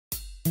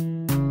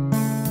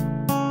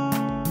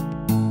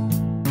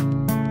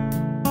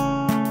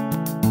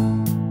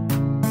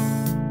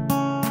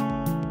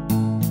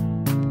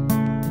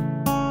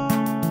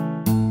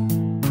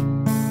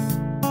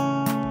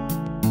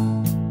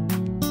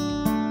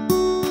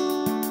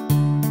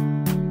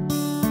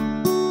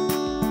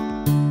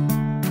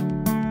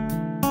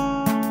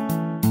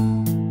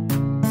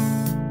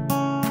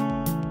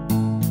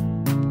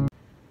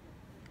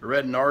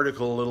read an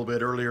article a little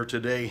bit earlier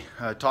today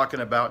talking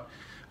about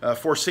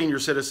for senior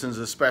citizens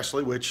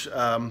especially, which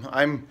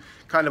I'm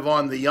kind of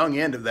on the young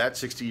end of that,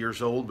 60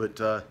 years old,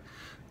 but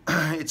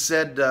it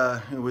said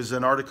it was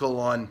an article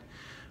on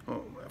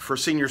for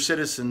senior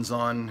citizens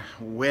on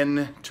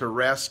when to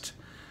rest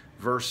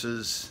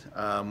versus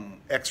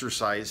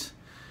exercise.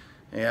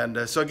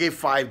 And so I gave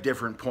 5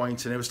 different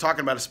points, and it was talking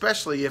about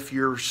especially if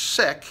you're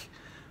sick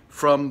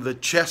from the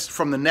chest,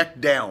 from the neck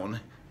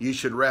down, you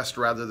should rest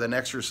rather than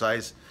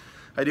exercise.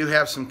 I do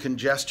have some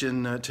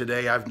congestion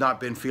today. I've not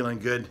been feeling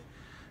good.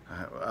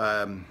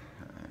 I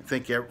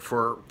think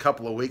for a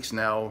couple of weeks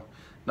now,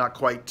 not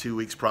quite 2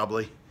 weeks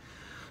probably.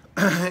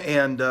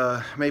 And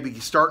maybe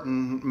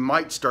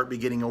might start be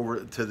getting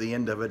over to the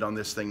end of it on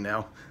this thing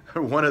now.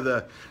 One of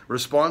the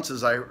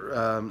responses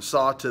I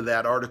saw to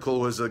that article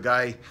was a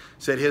guy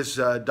said his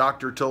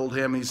doctor told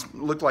him,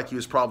 looked like he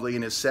was probably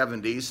in his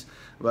 70s,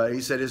 but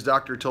he said his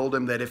doctor told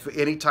him that if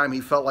anytime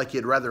he felt like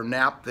he'd rather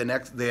nap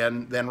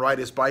than ride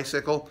his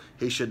bicycle,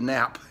 he should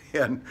nap.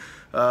 And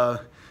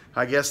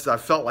I guess I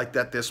felt like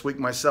that this week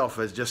myself.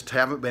 I just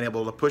haven't been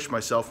able to push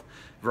myself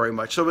very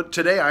much. So but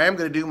today I am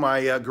going to do my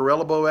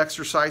elliptical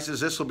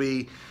exercises. This will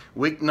be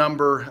week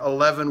number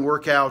 11,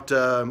 workout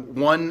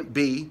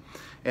 1B.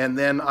 And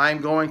then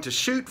I'm going to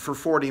shoot for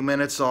 40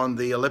 minutes on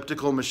the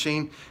elliptical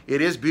machine.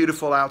 It is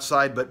beautiful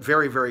outside, but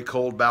very, very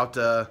cold, about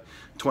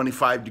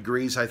 25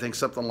 degrees, I think,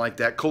 something like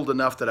that. Cold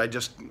enough that I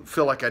just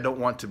feel like I don't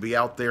want to be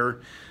out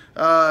there.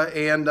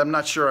 And I'm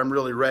not sure I'm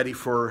really ready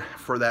for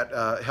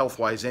that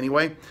health-wise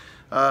anyway.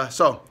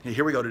 So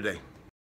here we go today.